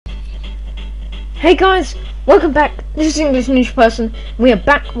Hey guys, welcome back. This is EnglishNinjaPerson. We are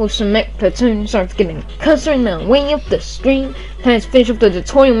back with some Mech Platoon. Sorry for getting cursor in the way of the stream. Let's finish up the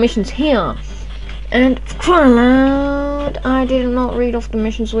tutorial missions here. And for crying out loud, I did not read off the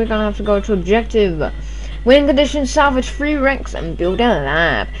missions. We're gonna have to go to objective. Winning conditions, salvage 3 wrecks and build a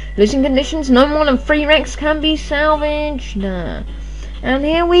lab. Losing conditions, no more than 3 wrecks can be salvaged. And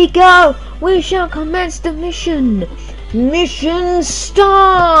here we go. We shall commence the mission. Mission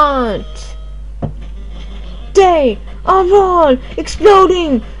start. They are all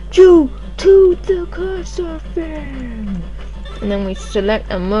exploding due to the cursor thing. And then we select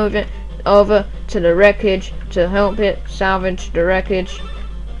and move it over to the wreckage to help it salvage the wreckage.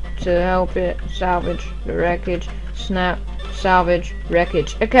 To help it salvage the wreckage. Snap, salvage,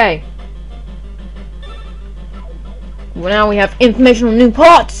 wreckage. Okay. Well, now we have information on new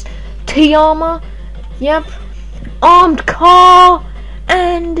parts. T-armor. Yep. Armed car.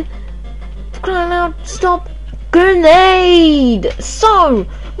 And crying out, stop. Grenade! So,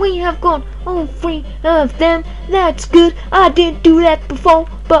 we have got all 3 of them. That's good. I did do that before,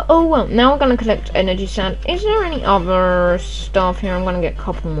 but oh well. Now we're gonna collect energy sand. Is there any other stuff here? I'm gonna get a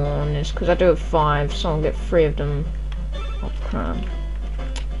couple more on this because I do have 5, so I'll get 3 of them. Oh crap.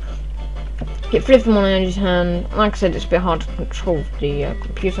 Get 3 of them on energy sand. Like I said, it's a bit hard to control the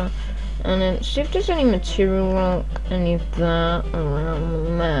computer. And then see if there's any material rock, any of that around the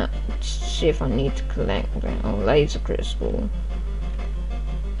map. Let's see if I need to collect that. Oh, laser crystal.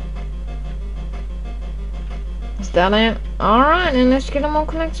 Is that it? Alright, then let's get them all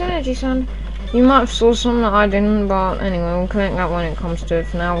collect energy sand. You might have saw some that I didn't, but anyway, we'll collect that when it comes to it.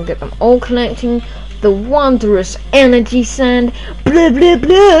 For now, we'll get them all collecting the wondrous energy sand. Blah blah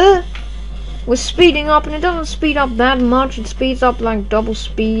blah! We're speeding up, and it doesn't speed up that much. It speeds up like double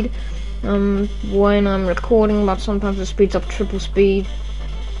speed. When I'm recording, but sometimes it speeds up triple speed.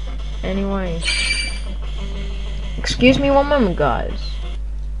 Anyway, excuse me one moment, guys.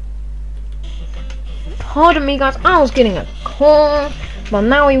 Pardon me, guys, I was getting a call, but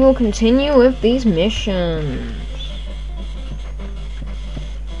now we will continue with these missions.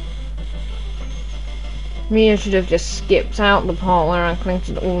 Maybe I should have just skipped out the part where I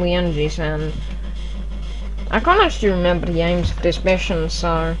collected all the energy sand. I can't actually remember the aims of this mission,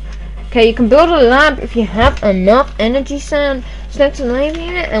 so... Okay, you can build a lab if you have enough energy sand. Select a lab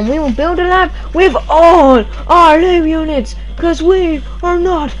unit and we will build a lab with all our lab units. Because we are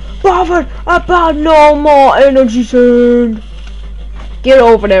not bothered about no more energy sand. Get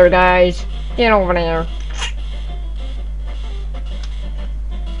over there, guys. Get over there.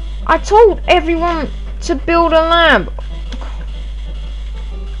 I told everyone to build a lab.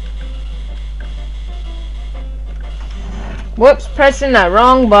 Whoops, pressing the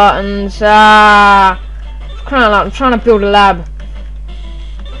wrong buttons. Crying out loud, I'm trying to build a lab.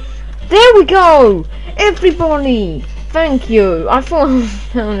 There we go! Everybody! Thank you. I thought I was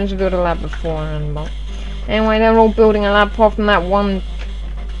going to build a lab beforehand, but anyway, they're all building a lab apart from that one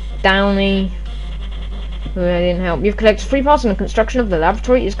downy who didn't help. You've collected 3 parts and the construction of the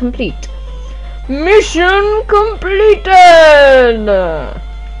laboratory is complete. Mission completed!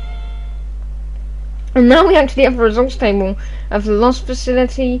 And now we actually have a results table of the lost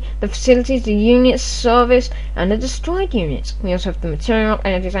facility, the facilities, the units, service, and the destroyed units. We also have the material,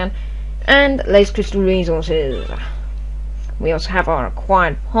 energy sand, and laser crystal resources. We also have our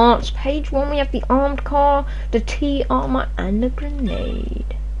acquired parts. Page 1, we have the armed car, the T-armor, and the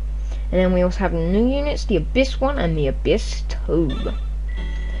grenade. And then we also have new units, the Abyss 1 and the Abyss 2.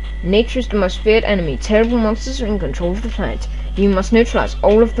 Nature is the most feared enemy. Terrible monsters are in control of the planet. You must neutralize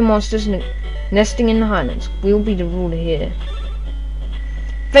all of the monsters nesting in the highlands. We will be the ruler here.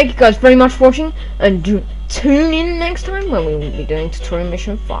 Thank you guys very much for watching, and do tune in next time when we will be doing tutorial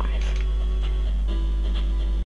mission 5.